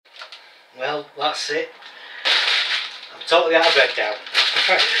Well, that's it. I'm totally out of bread now.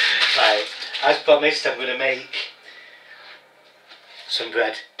 Right, as promised, I'm going to make some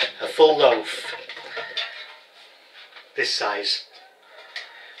bread. A full loaf. This size.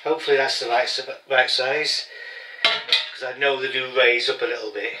 Hopefully that's the right size, because I know they do raise up a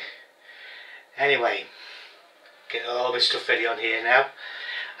little bit. Anyway, get all my stuff ready on here now,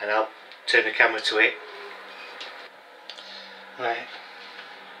 and I'll turn the camera to it. Right.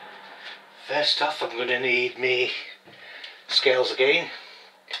 First off, I'm going to need me scales again,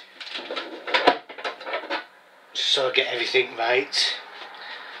 so I get everything right.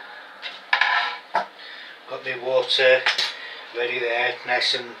 Got my water ready there,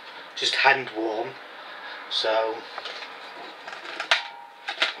 nice and just hand warm, so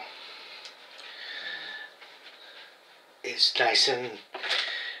it's nice and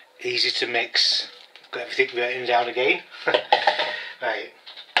easy to mix. Got everything written down again. Right,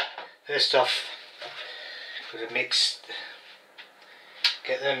 first off, I'm going to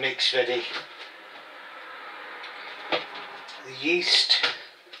get the mix ready. The yeast,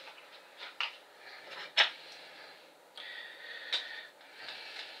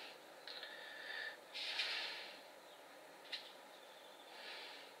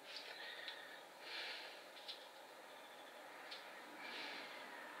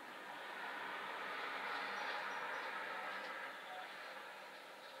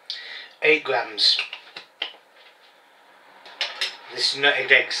 $8 grams. This is not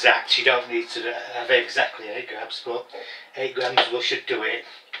exact, you don't need to have exactly 8 grams, but 8 grams should do it.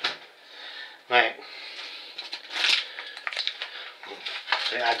 Right,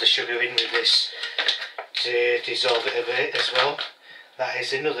 add the sugar in with this to dissolve it a bit as well. That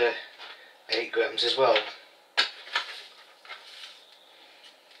is another 8 grams as well.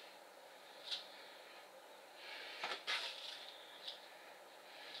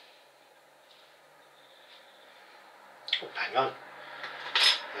 Oh, hang on.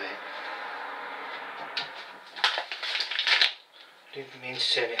 Right. Didn't mean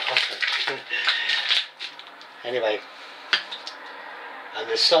to turn it off. Anyway, and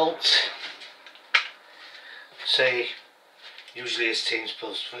the salt, say usually is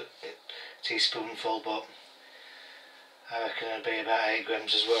teaspoonful, but I reckon it'll be about 8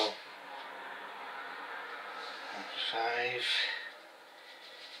 grams as well. 5.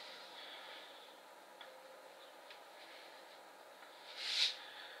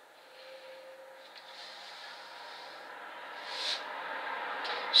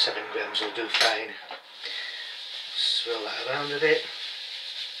 Seven grams will do fine. Swirl that around a bit.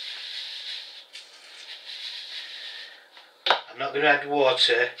 I'm not going to add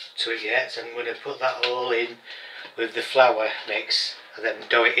water to it yet. I'm going to put that all in with the flour mix and then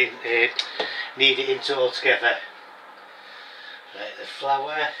do it in, knead it into all together. Right, the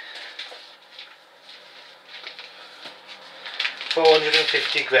flour.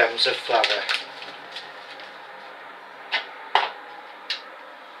 450 grams of flour.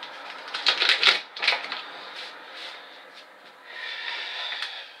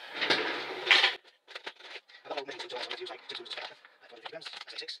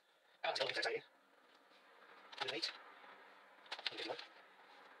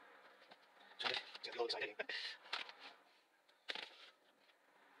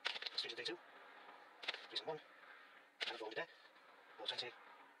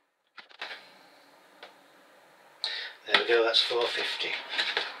 There we go, that's 450.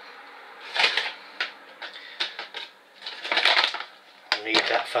 I'll need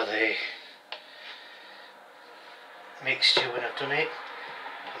that for the mixture when I've done it.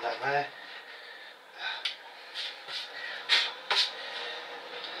 Put that there.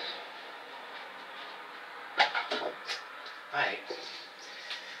 Right,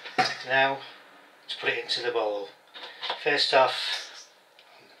 now to put it into the bowl. First off,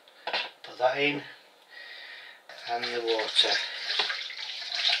 put that in, and the water.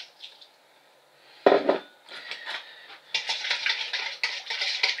 Give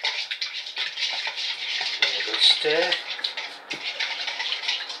it a good stir.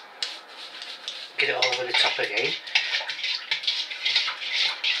 Get it all over the top again.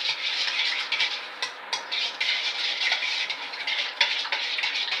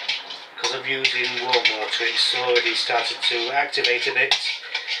 Because I'm using warm water, it's already started to activate a bit,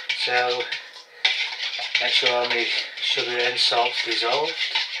 so make sure all my sugar and salt dissolved.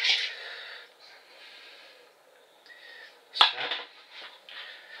 So,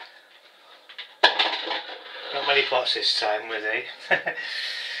 not many pots this time with it.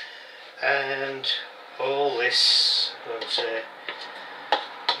 And all this I'm going to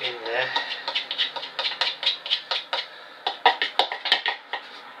in there.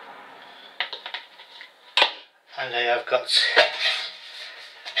 And I have got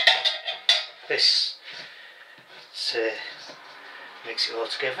this to mix it all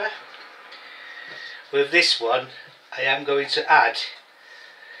together. With this one I am going to add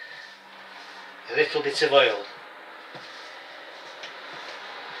a little bit of oil,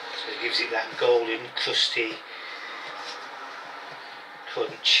 so it gives it that golden crusty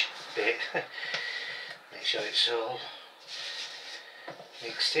crunch bit. Make sure it's all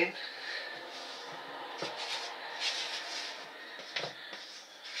mixed in.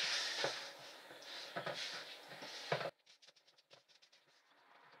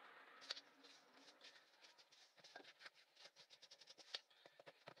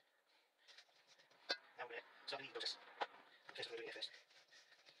 Now we're starting the process. First I'm going to do it first.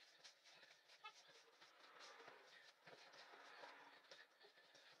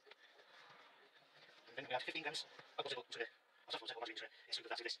 And then we add 15 grams of water to the soft water margarine to it.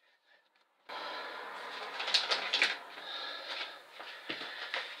 That to this.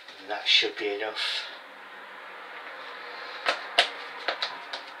 And that should be enough.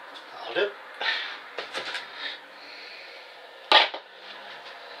 That'll do.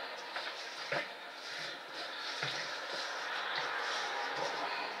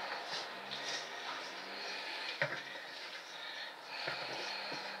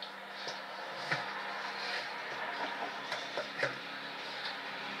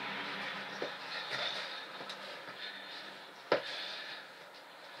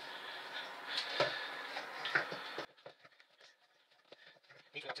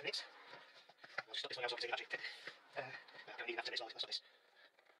 Need for about 10 minutes. I'll just stop this one now so I can take it actually. I'm going to need after this, I'll stop this.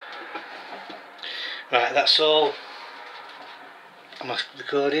 Right, that's all. Am I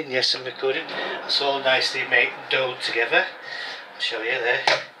recording? Yes, I'm recording. That's all nicely made, doughed together. I'll show you there.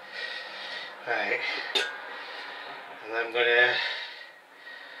 Right. And I'm going to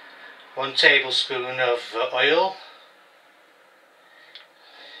 1 tablespoon of oil.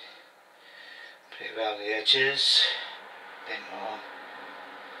 Put it around the edges. A bit more.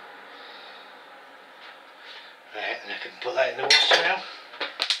 Right, and I can put that in the water now.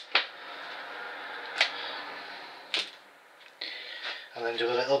 And then do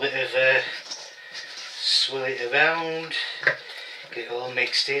a little bit of swirl it around, get it all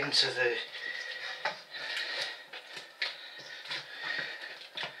mixed into the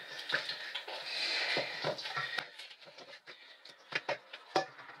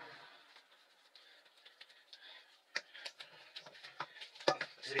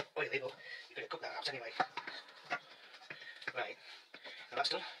this is a bit oily, but you're going to cook that out anyway. Right, now that's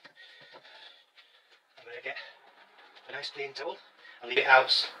done. I'm going to get a nice clean towel and leave it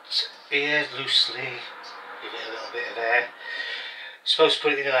out here loosely, give it a little bit of air. Supposed to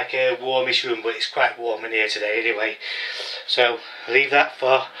put it in like a warmish room, but it's quite warm in here today anyway. So leave that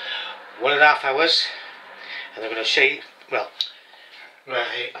for 1.5 hours, and I'm going to shake. Well,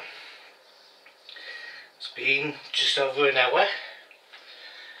 right, it's been just over an hour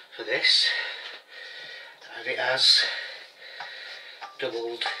for this, and it has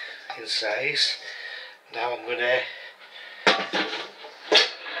doubled in size. Now I'm going to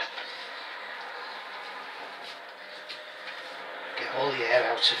get all the air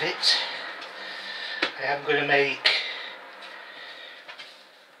out of it. I am going to make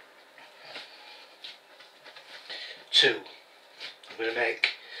 2. I'm going to make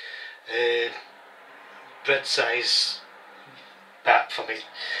bread size bat for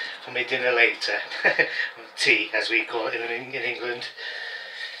me dinner later. Tea, as we call it in England.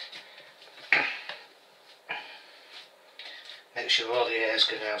 Make sure all the air's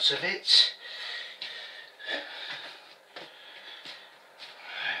gone out of it.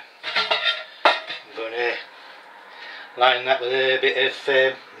 I'm going to line that with a bit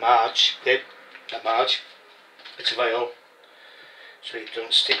of marge, bit of oil, so it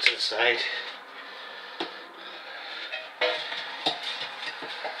don't stick to the side.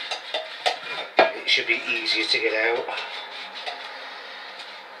 It should be easier to get out.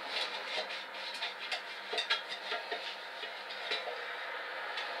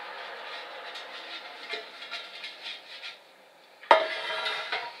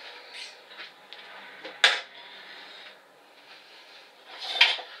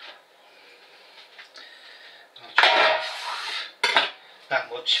 That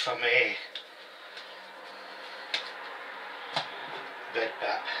much for me bread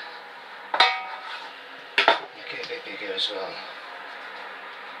bat. Make it a bit bigger as well.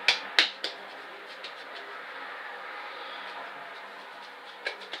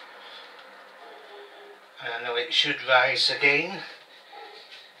 And I know it should rise again.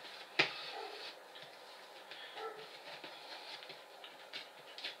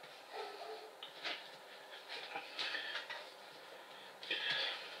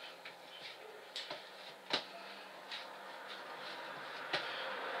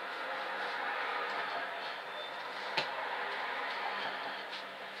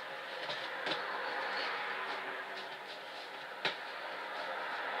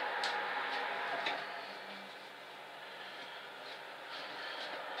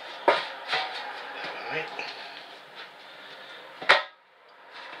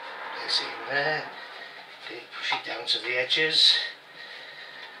 gets it in there. Push it down to the edges.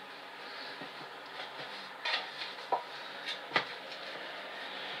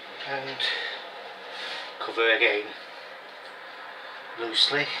 And cover again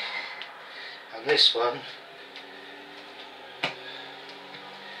loosely. And this one I'm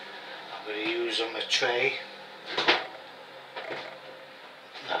going to use on my tray.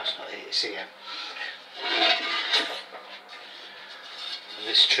 No, it's not it, it's here. On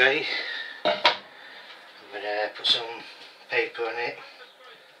this tray I'm going to put some paper on it.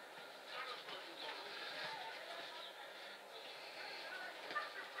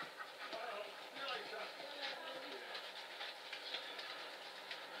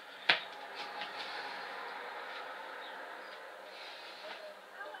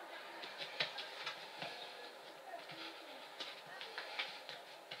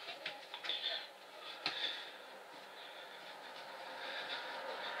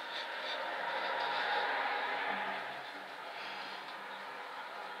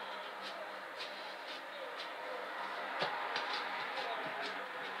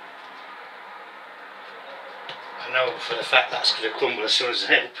 I know for the fact that's going to crumble as soon as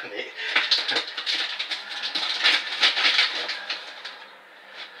I open it.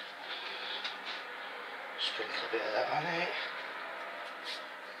 Sprinkle a bit of that on it.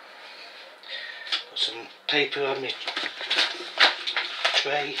 Put some paper on my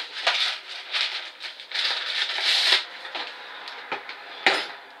tray.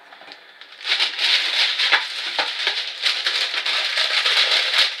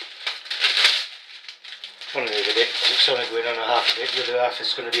 Only a bit, it's only going on a half of it, the other half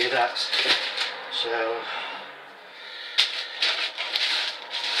is going to be that. So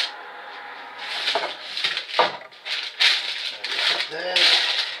there.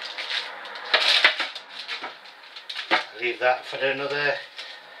 Leave that for another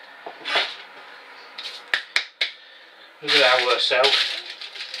hour or so, and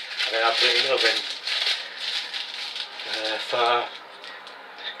then I'll put it in the oven for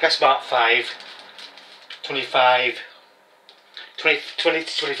gas mark 5. 20 to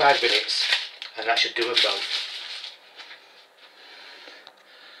 25 minutes, and that should do them both.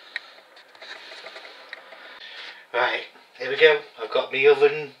 Right, here we go. I've got my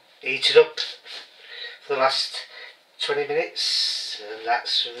oven heated up for the last 20 minutes, and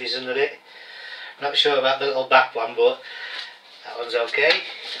that's the reason of it. Not sure about the little back one, but that one's okay.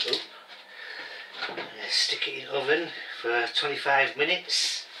 Stick it in the oven for 25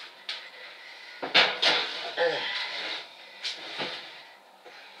 minutes.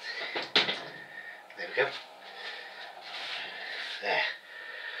 There we go. There.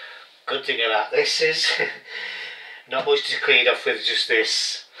 Good thing about this is not much to clean off with just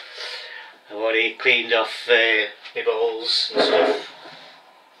this. I've already cleaned off my bowls and stuff.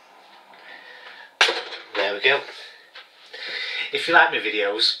 There we go. If you like my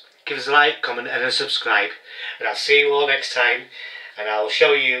videos, give us a like, comment and a subscribe, and I'll see you all next time, and I'll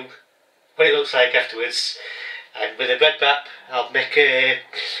show you what it looks like afterwards. And with a bread wrap I'll make a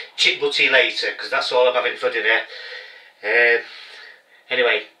chip butty later, because that's all I'm having for dinner.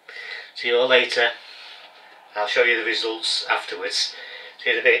 Anyway, see you all later. I'll show you the results afterwards. See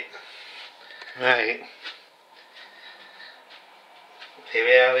you in a bit. Right, here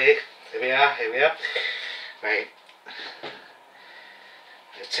we are. Right,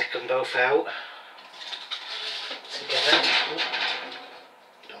 I'll take them both out together.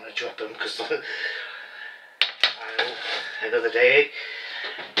 Don't want to drop them because another day.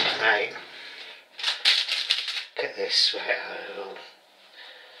 Right, get this. Right,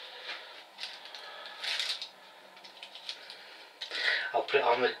 I'll put it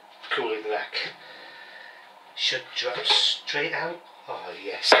on the cooling rack. Should drop straight out. Oh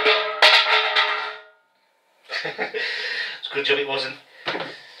yes. It's a good job it wasn't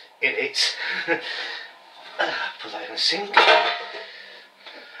in it. Put that in the sink.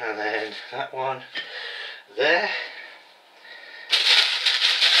 And then that one there.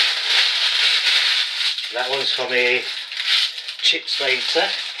 That one's for me chips later.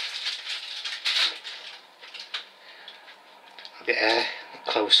 I'll get a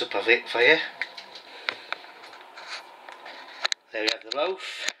close up of it for you. There we have the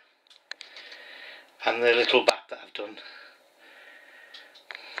loaf and the little back that I've done.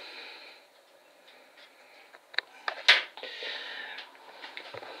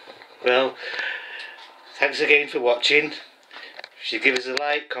 Well, thanks again for watching. If you give us a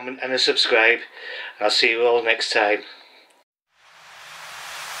like, comment and a subscribe, I'll see you all next time.